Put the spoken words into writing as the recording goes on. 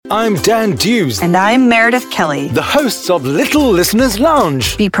I'm Dan Dews. And I'm Meredith Kelly, the hosts of Little Listeners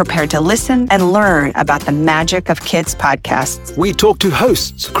Lounge. Be prepared to listen and learn about the magic of kids' podcasts. We talk to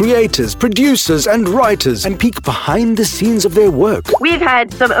hosts, creators, producers, and writers and peek behind the scenes of their work. We've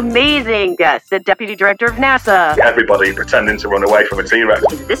had some amazing guests. The Deputy Director of NASA. Everybody pretending to run away from a T-Rex.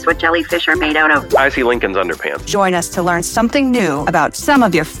 Is this what jellyfish are made out of? I see Lincoln's underpants. Join us to learn something new about some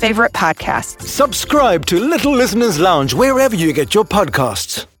of your favorite podcasts. Subscribe to Little Listeners Lounge wherever you get your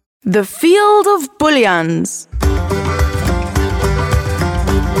podcasts. The Field of Bullions.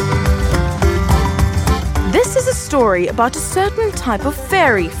 This is a story about a certain type of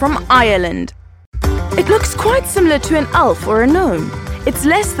fairy from Ireland. It looks quite similar to an elf or a gnome. It's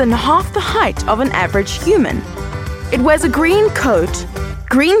less than half the height of an average human. It wears a green coat,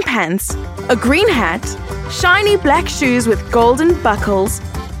 green pants, a green hat, shiny black shoes with golden buckles,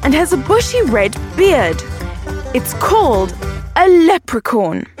 and has a bushy red beard. It's called a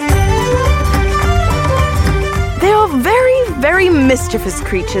leprechaun. They are very, very mischievous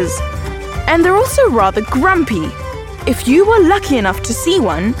creatures, and they're also rather grumpy. If you were lucky enough to see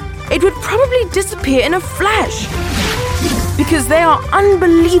one, it would probably disappear in a flash, because they are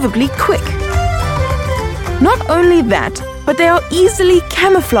unbelievably quick. Not only that, but they are easily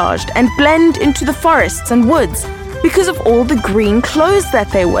camouflaged and blend into the forests and woods because of all the green clothes that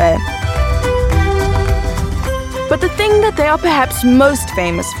they wear. But the thing that they are perhaps most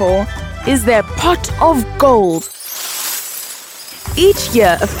famous for is their pot of gold. Each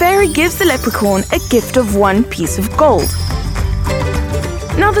year, a fairy gives the leprechaun a gift of 1 piece of gold.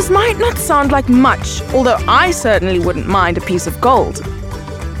 Now, this might not sound like much, although I certainly wouldn't mind a piece of gold.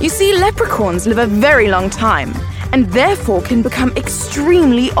 You see, leprechauns live a very long time, and therefore can become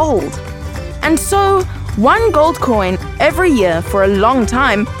extremely old. And so, 1 gold coin every year for a long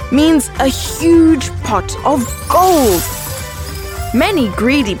time means a huge pot of gold. Many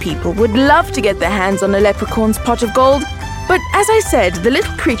greedy people would love to get their hands on a leprechaun's pot of gold, but as I said, the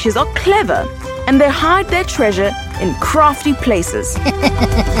little creatures are clever, and they hide their treasure in crafty places.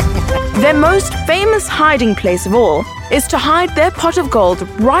 Their most famous hiding place of all is to hide their pot of gold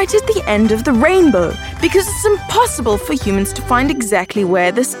right at the end of the rainbow, because it's impossible for humans to find exactly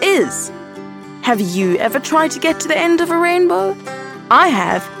where this is. Have you ever tried to get to the end of a rainbow? I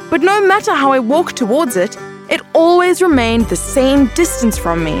have, but no matter how I walk towards it, it always remained the same distance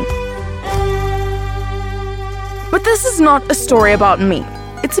from me. But this is not a story about me.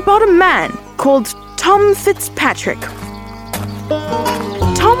 It's about a man called Tom Fitzpatrick.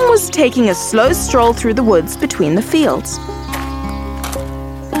 Tom was taking a slow stroll through the woods between the fields.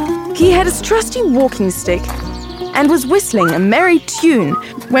 He had his trusty walking stick and was whistling a merry tune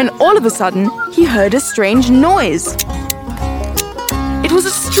when all of a sudden he heard a strange noise. It was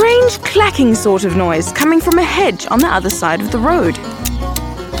a strange clacking sort of noise coming from a hedge on the other side of the road.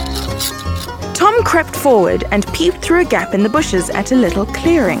 Tom crept forward and peeped through a gap in the bushes at a little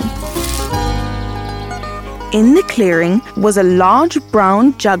clearing. In the clearing was a large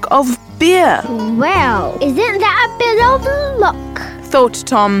brown jug of beer. Well, isn't that a bit of luck? Thought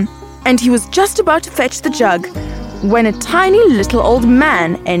Tom, and he was just about to fetch the jug when a tiny little old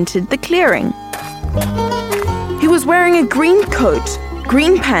man entered the clearing. He was wearing a green coat,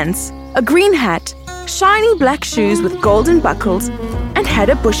 green pants, a green hat, shiny black shoes with golden buckles, and had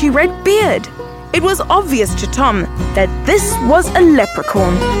a bushy red beard. It was obvious to Tom that this was a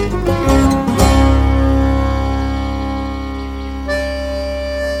leprechaun.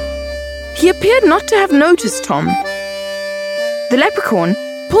 He appeared not to have noticed Tom. The leprechaun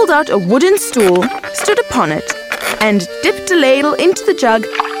pulled out a wooden stool, stood upon it, and dipped a ladle into the jug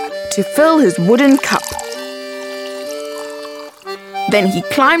to fill his wooden cup. Then he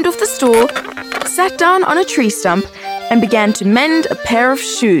climbed off the stool, sat down on a tree stump, and began to mend a pair of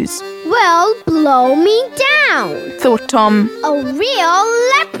shoes. Well, blow me down, thought Tom. A real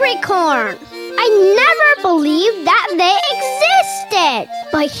leprechaun. I never believed that they existed.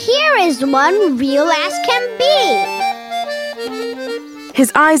 But here is one real as can be.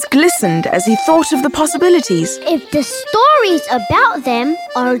 His eyes glistened as he thought of the possibilities. If the stories about them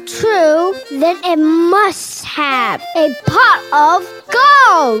are true, then it must have a pot of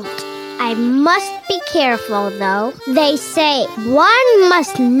gold. I must be careful, though. They say one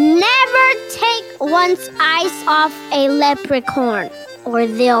must never take one's eyes off a leprechaun, or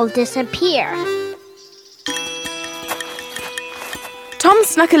they'll disappear. Tom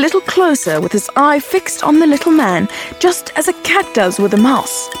snuck a little closer with his eye fixed on the little man, just as a cat does with a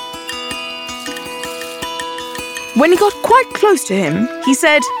mouse. When he got quite close to him, he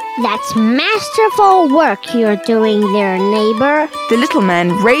said, "That's masterful work you're doing there, neighbor." The little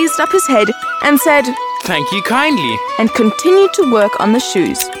man raised up his head and said, "Thank you kindly," and continued to work on the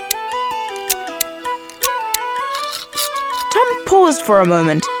shoes. paused for a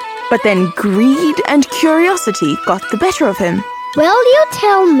moment, but then greed and curiosity got the better of him. Will you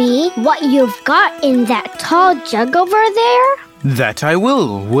tell me what you've got in that tall jug over there? That I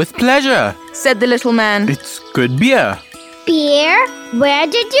will, with pleasure, said the little man. It's good beer. Beer? Where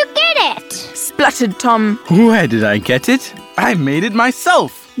did you get it? Spluttered Tom. Where did I get it? I made it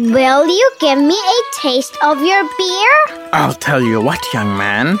myself. Will you give me a taste of your beer? I'll tell you what, young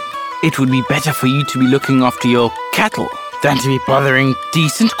man. It would be better for you to be looking after your cattle than to be bothering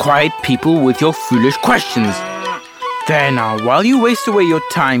decent, quiet people with your foolish questions. There now, while you waste away your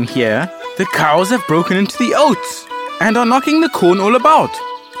time here, the cows have broken into the oats and are knocking the corn all about.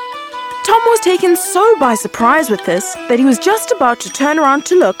 Tom was taken so by surprise with this that he was just about to turn around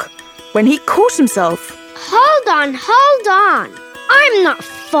to look when he caught himself. Hold on. I'm not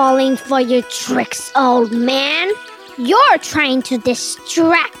falling for your tricks, old man. You're trying to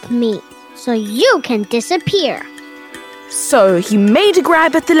distract me so you can disappear. So he made a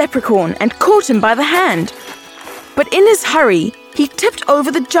grab at the leprechaun and caught him by the hand. But in his hurry, he tipped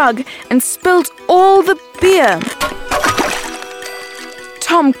over the jug and spilled all the beer.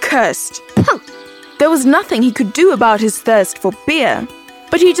 Tom cursed. There was nothing he could do about his thirst for beer,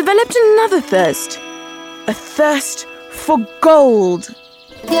 but he developed another thirst. A thirst for gold.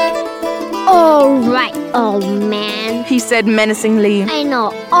 All right, old man, he said menacingly. I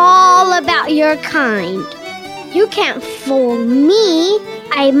know all about your kind. You can't fool me.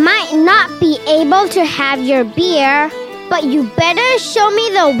 I might not be able to have your beer, but you better show me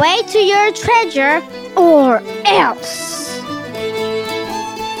the way to your treasure, or else.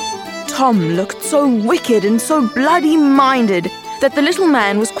 Tom looked so wicked and so bloody-minded that the little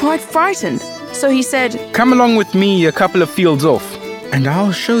man was quite frightened. So he said, Come along with me a couple of fields off, and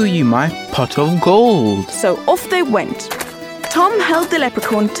I'll show you my pot of gold. So off they went. Tom held the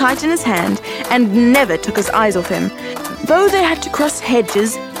leprechaun tight in his hand and never took his eyes off him, though they had to cross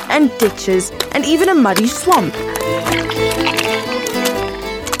hedges and ditches and even a muddy swamp.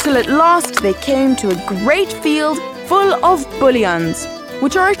 Till at last they came to a great field full of bullions,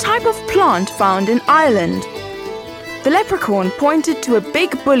 which are a type of plant found in Ireland. The leprechaun pointed to a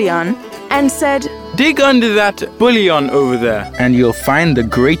big bullion and said, Dig under that bullion over there, and you'll find the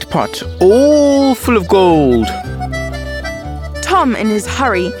great pot, all full of gold. Tom, in his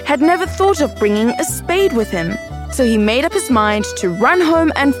hurry, had never thought of bringing a spade with him, so he made up his mind to run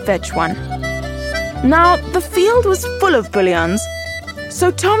home and fetch one. Now, the field was full of bullions,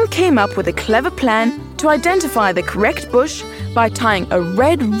 so Tom came up with a clever plan to identify the correct bush by tying a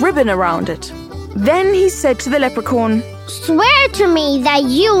red ribbon around it. Then he said to the leprechaun, Swear to me that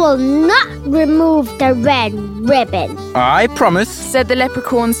you will not remove the red ribbon. I promise, said the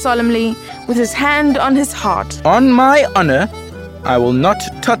leprechaun solemnly, with his hand on his heart. On my honor, I will not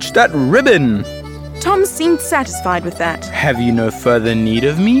touch that ribbon. Tom seemed satisfied with that. Have you no further need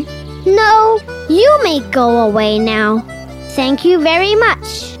of me? No, you may go away now. Thank you very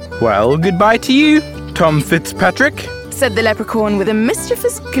much. Well, goodbye to you, Tom Fitzpatrick, said the leprechaun with a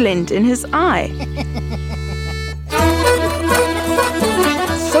mischievous glint in his eye.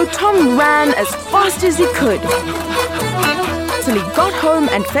 So Tom ran as fast as he could, till he got home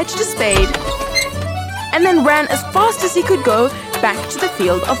and fetched a spade, and then ran as fast as he could go back to the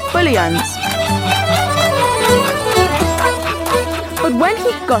field of bullions. But when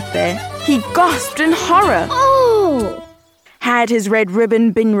he got there, he gasped in horror. Oh! Had his red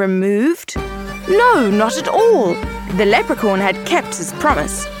ribbon been removed? No, not at all. The leprechaun had kept his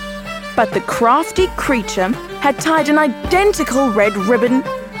promise. But the crafty creature had tied an identical red ribbon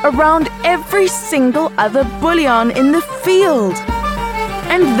around every single other bullion in the field.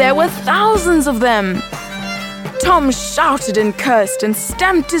 And there were thousands of them. Tom shouted and cursed and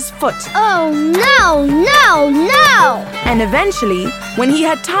stamped his foot. Oh, no, no, no! And eventually, when he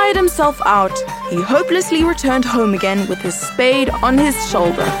had tired himself out, he hopelessly returned home again with his spade on his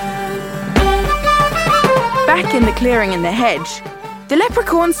shoulder. Back in the clearing in the hedge, the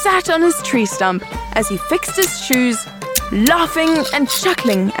leprechaun sat on his tree stump as he fixed his shoes, laughing and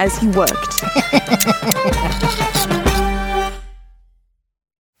chuckling as he worked.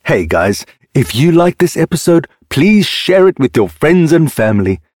 Hey guys, if you like this episode, please share it with your friends and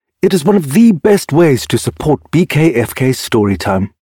family. It is one of the best ways to support BKFK Storytime.